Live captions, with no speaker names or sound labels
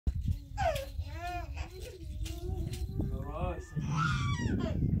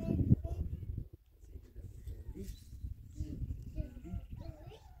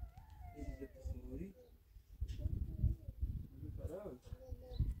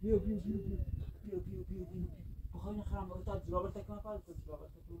بیا بیا بیا بیا بیا بیا بیا بخوای نخرم برو تا جرابر تکیم اپا تا جرابر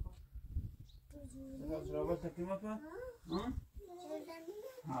تکیم اپا تا جرابر تکیم اپا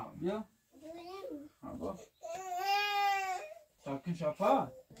ها بیا ها با تاکیم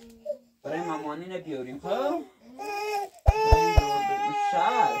شپا برای مامانی نبیاریم خب برای بیاریم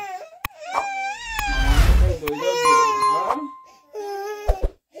شهر مامانی دویده بیاریم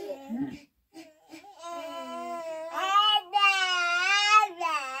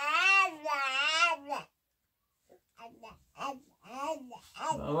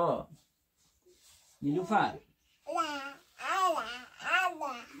خب بابا نیلوفر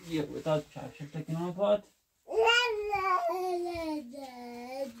بیا بتا چرشب تکنم پات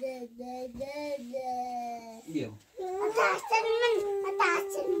بیا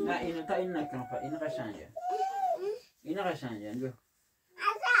نه اینو تا این نکنم پا این قشنگه این قشنگه بیا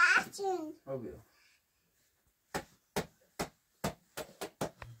بیا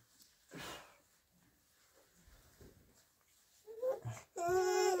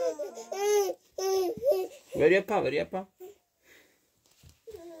Vedi apa?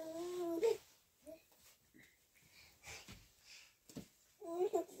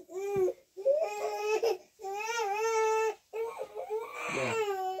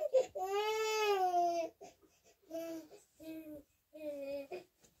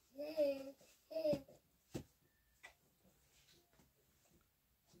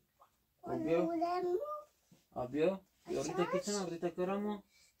 Abio? Ahorita kitchen, ahorita keramo.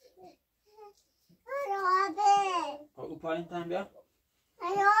 Upayin tayo bia?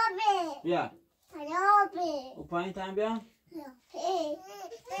 Bia? Upayin tayo bia?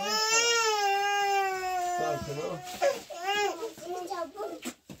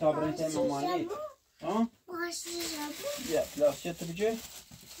 Tabrın tayo mamani. Ha? Bia, lastik tubici.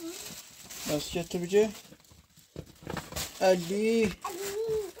 Lastik tubici. Ali.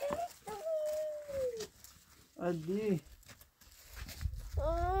 Ali.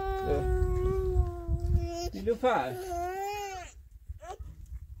 Niloufar.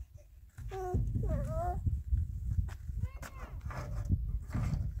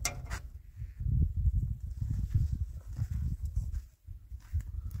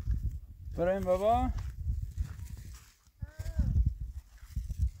 بریم بابا.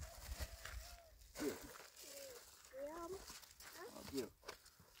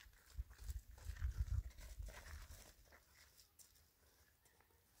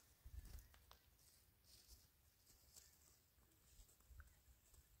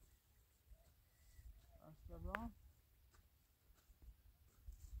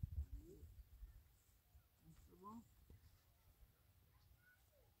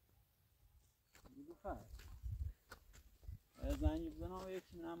 زنگ بزنم و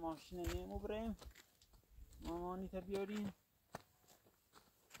یکی نه ماشین نیمو بریم مامانی تا بیاریم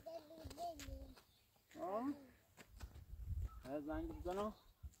زنگ بزنم زنگ بزنم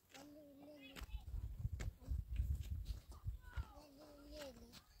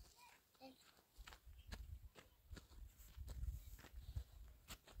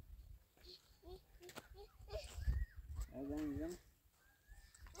زنگ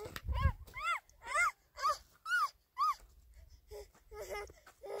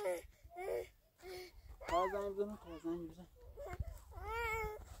بزنم زنگ بزنم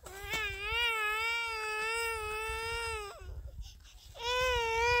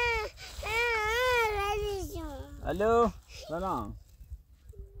الو سلام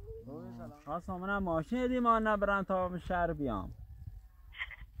خواستم منم ماشین دیدیم ما نبرم تا شهر بیام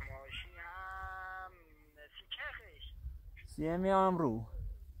ماشین هم سیچخش سیه میام رو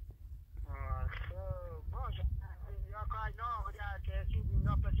باشه یا کاری نه اگر کسی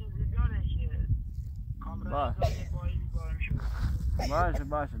دینا پسین زیدانشه کامرا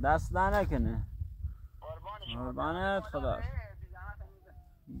باشه دست در نکنه قربانت خدا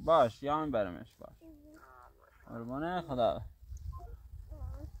باش یا میبرمش باش قربانت خدا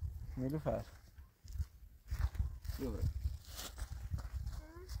نیلوفر بیا بریم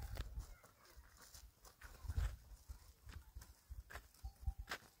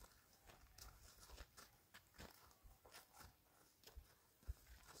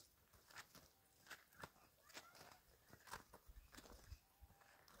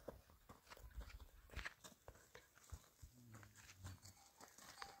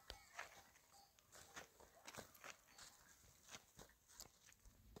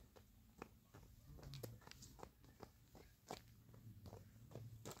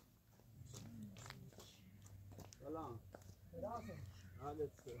حالت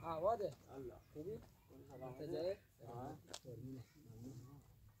چه؟ واده الله خوبی؟ سلامتی؟ منتظره؟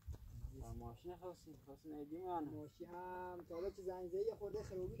 ماشین خواستیم ایدیم یا نه؟ ماشی هم تا حالا که زنگ زدی یه خورده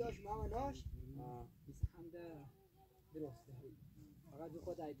خرابی داشت محمداش بیسه هم درسته فقط به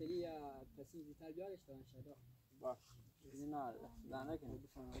خود ایتلی یا کسی زیتر بیارش تا انشاءالله باش چیزی نه زنه کنه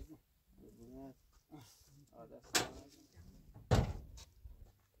بسن ازم بونه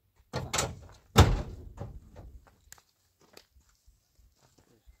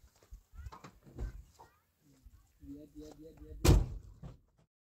بیا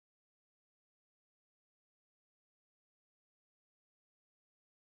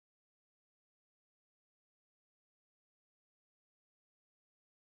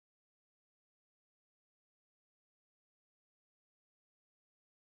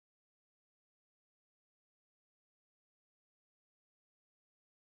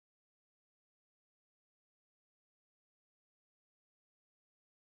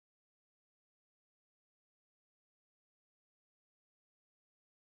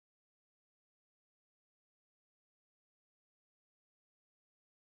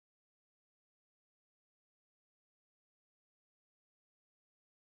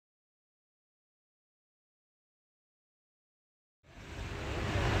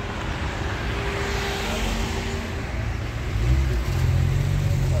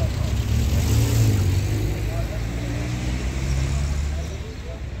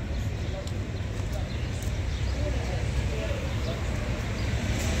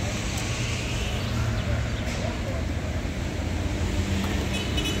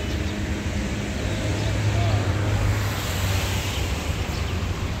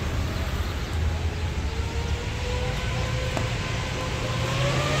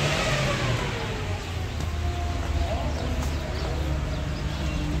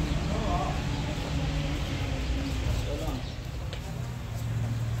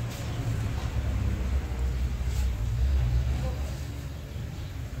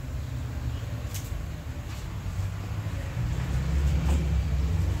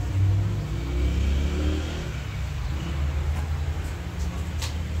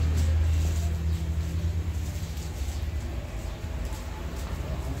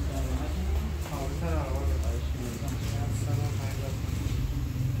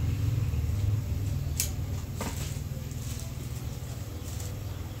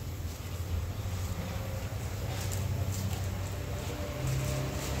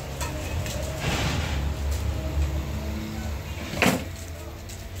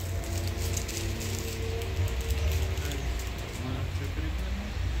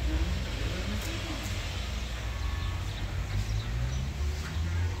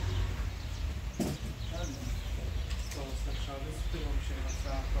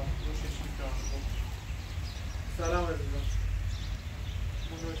سلام عزیزم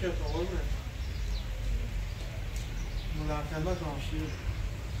منوکت قربونه ملاقمت آمشی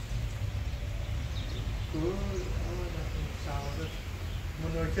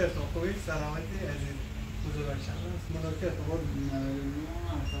منوکت خوبی سلامتی عزیز بزرگشم منوکت قربونه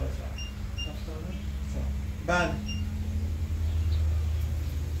بله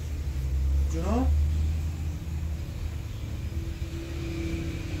جناب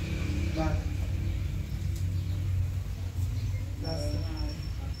بله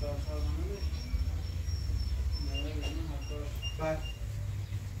بعد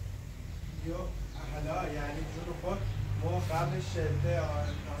یا حالا یعنی جون خود ما قبل شده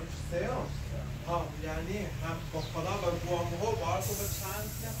آنش سیام ها یعنی هم با خدا بر قوامه بار تو به چند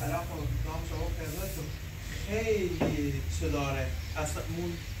حالا خود نام شما خدمتتون خیلی چه داره اصلا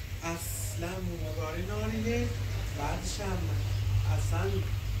مونگاری ناریه بعدش هم اصلا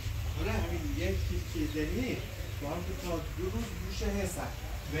اونه همین یکی که دنی بار تا 2 روز بوشه حسن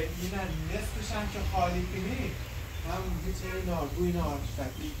و اینه نصفش هم که خالی کنی هم هیچ نارگوی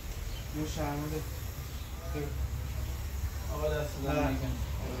نارشتکی نو شرمانده آقا دست دارم میکن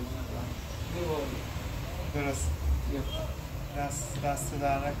درست دست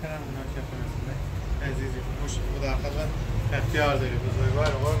در نکنم اونا که فرسته عزیزی خوش در خدمت اختیار داری بزرگوار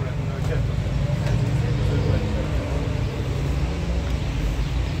قرمه اونا که عزیزی بزرگوار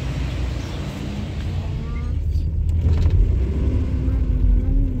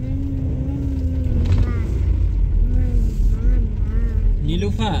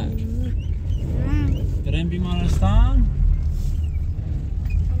نیلوفر بریم بیمارستان؟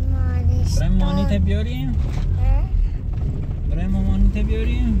 بریم مانیت بیاریم؟ بریم مانیت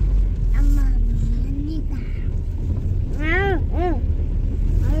بیاریم؟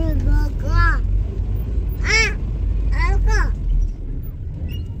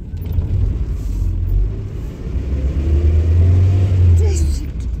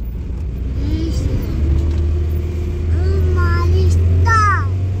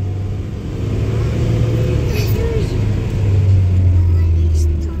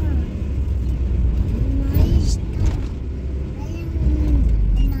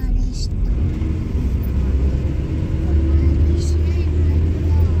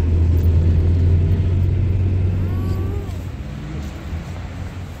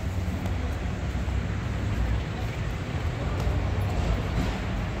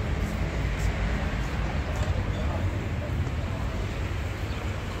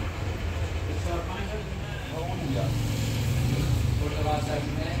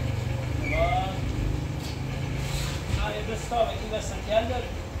 stava aqui nessa queda,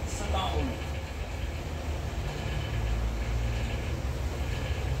 essa tá onde?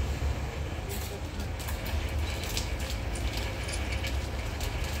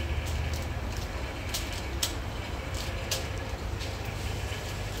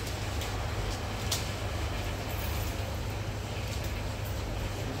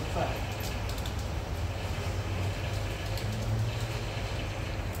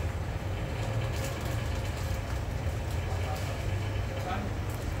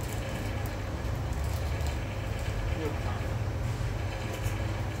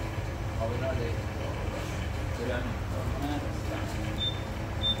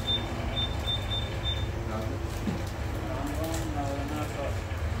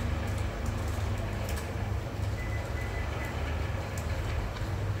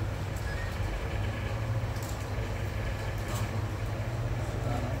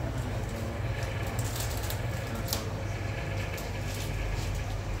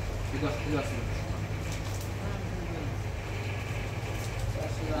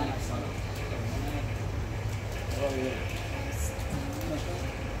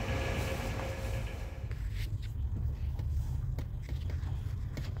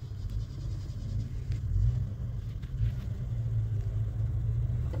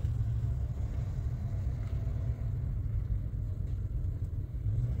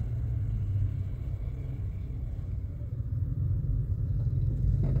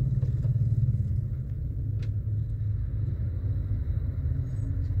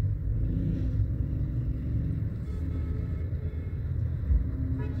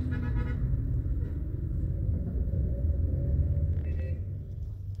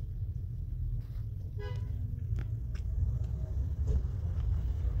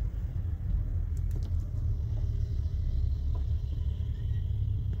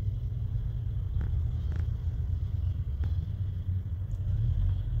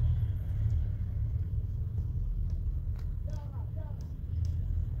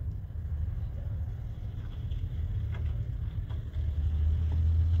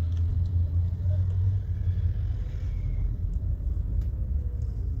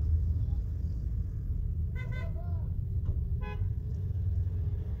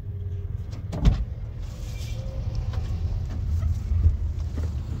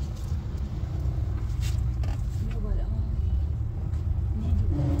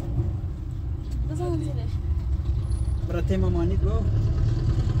 برای مامانی گو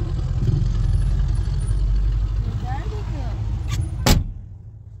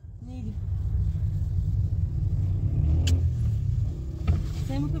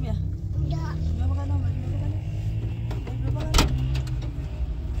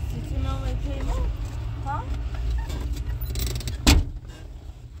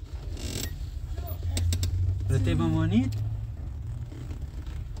برای مامانی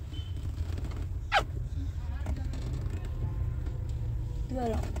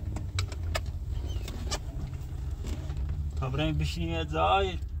بریم بشینیم یه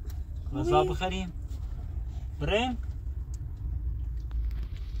جای غذا بخریم بریم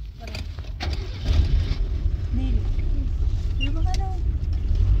نیلی بیا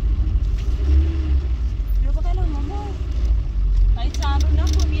بقیلم ماما های چند رو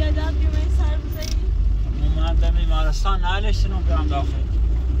نکن بیادم بیوم این سر بزنی من به بیمارستان نالشتنم برم داخل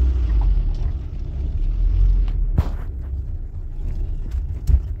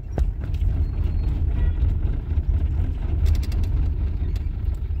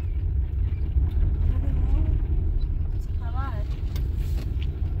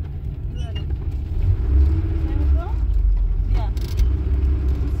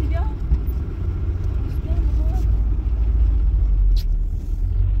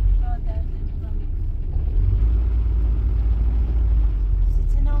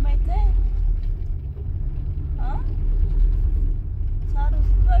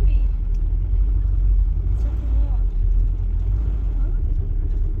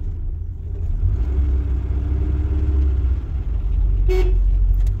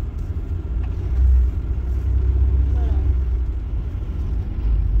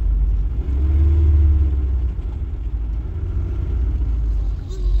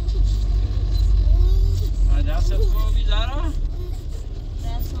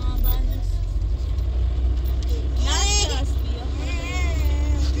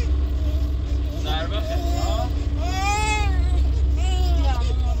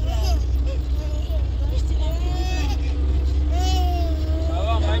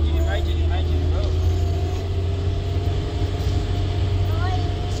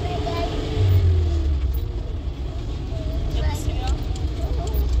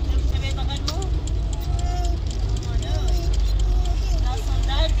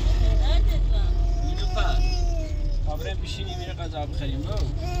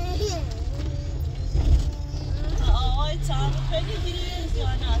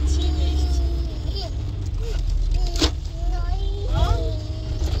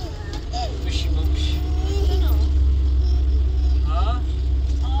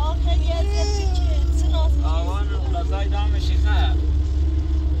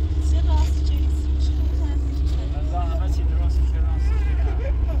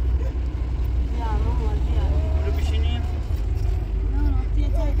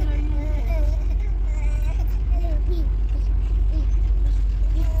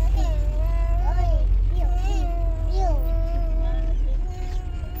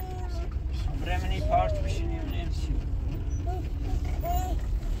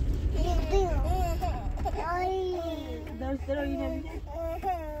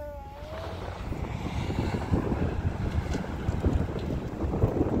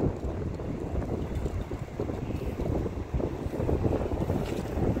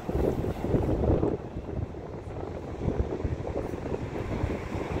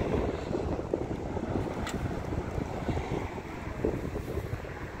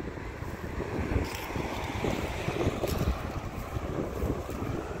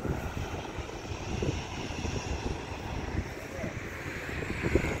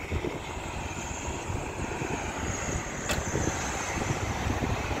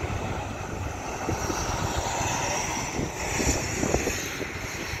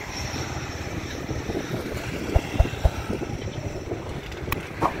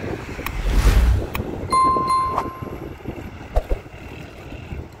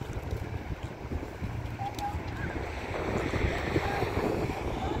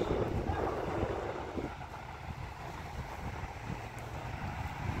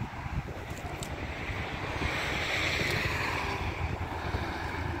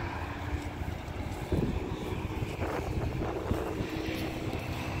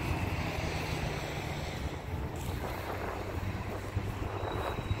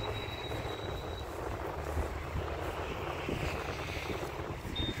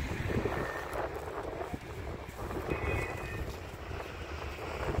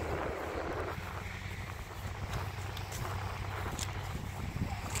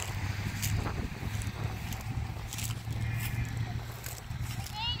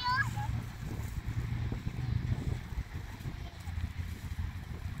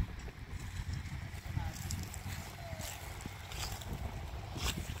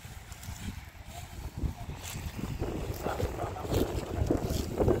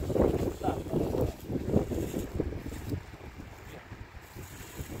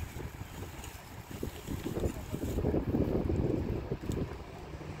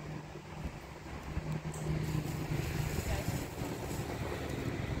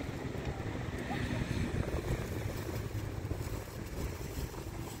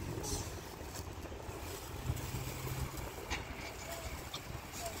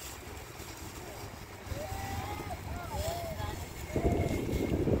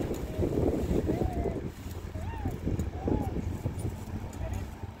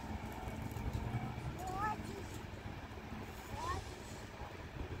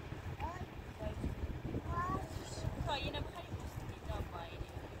پایینه بخوایی اینجا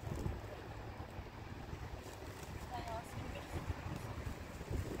پایینه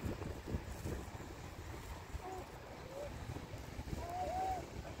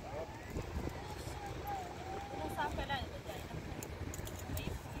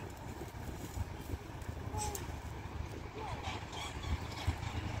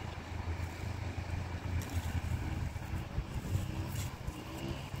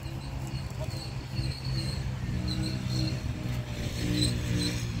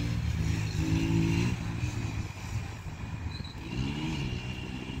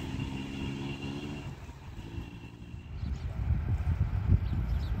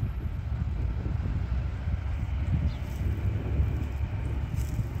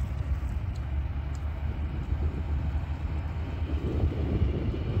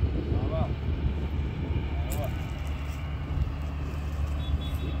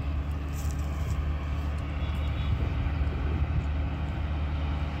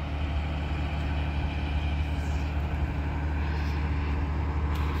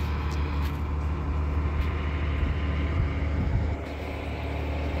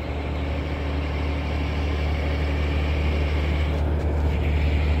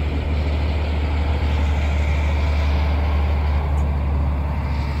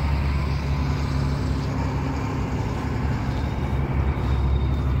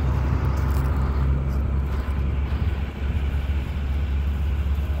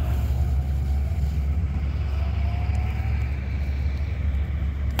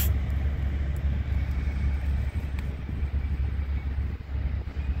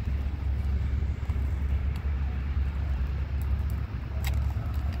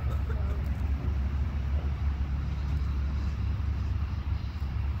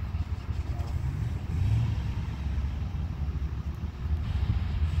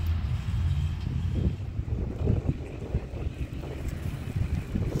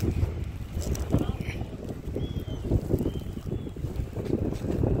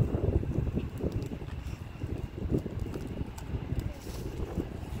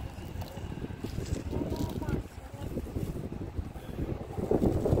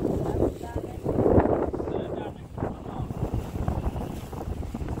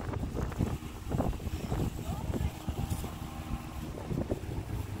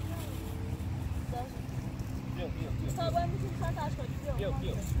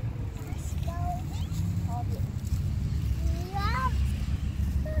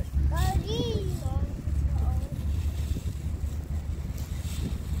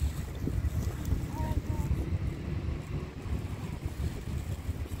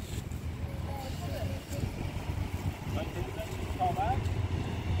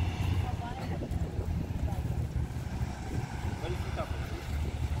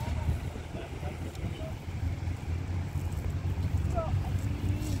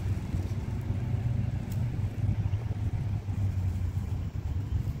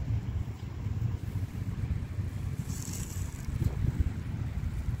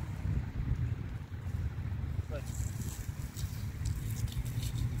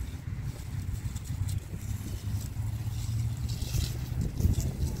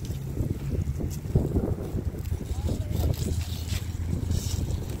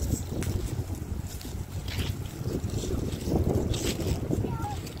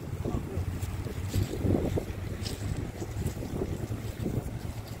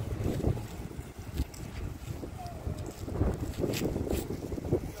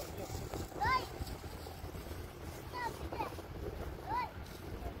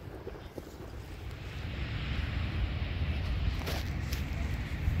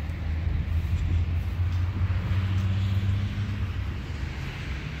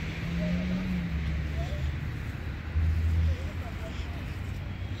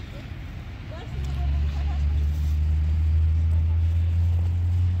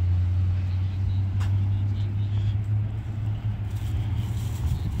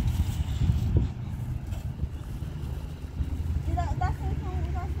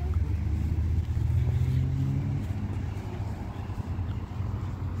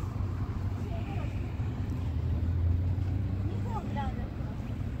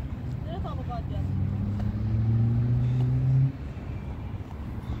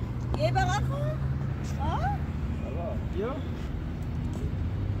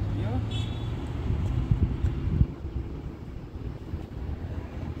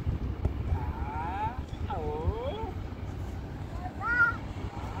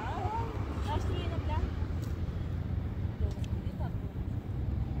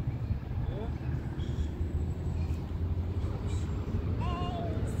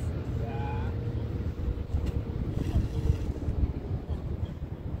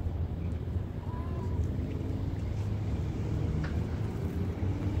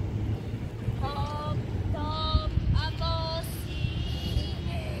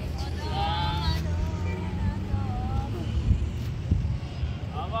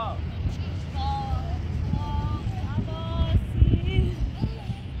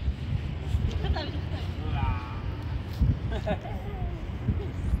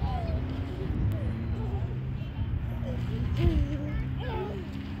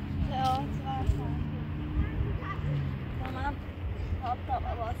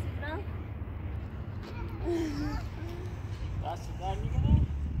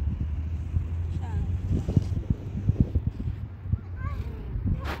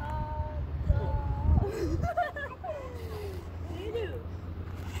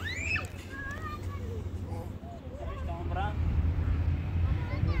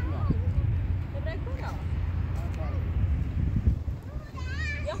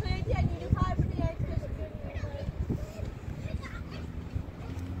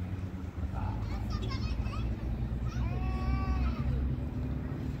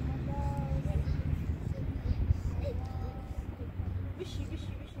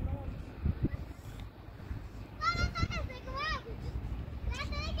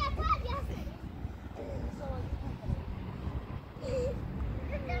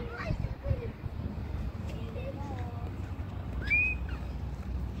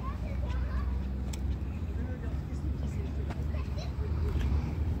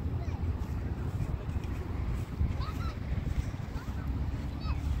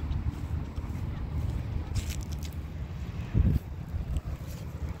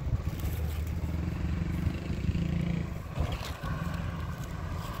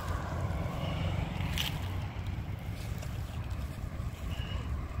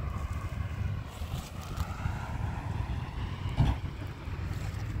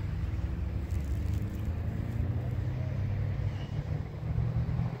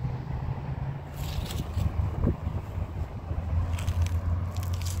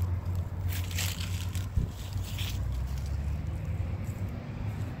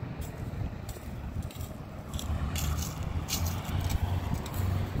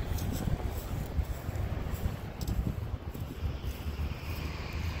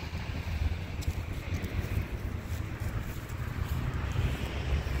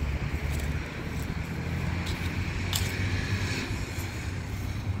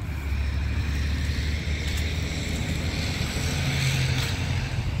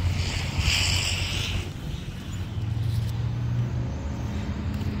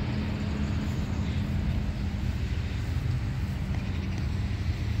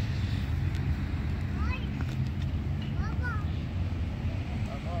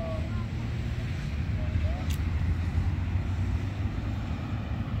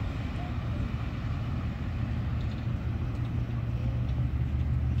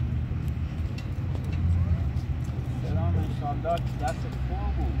داشت دست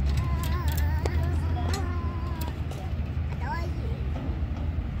خوب بود.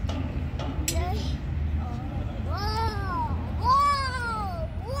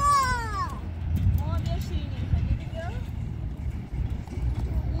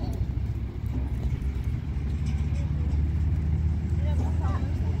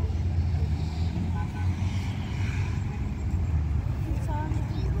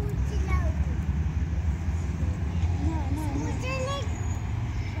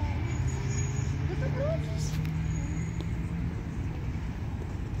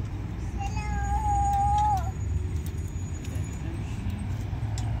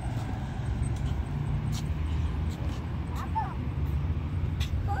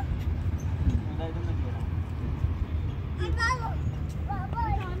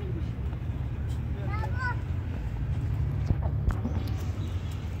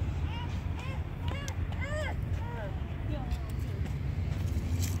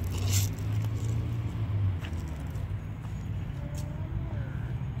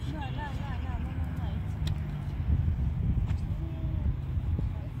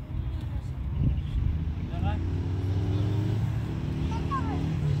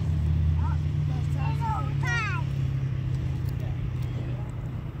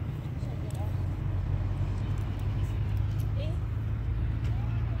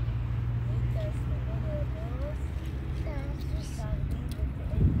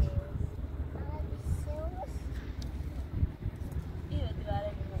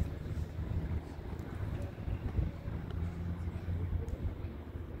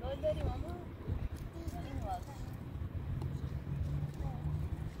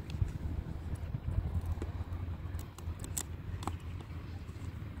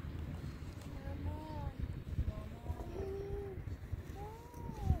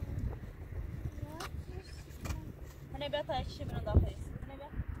 بیا تا چی برن داخل است. بیا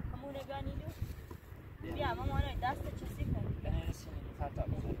همون نگاه نیلو. بیا مامان دست چه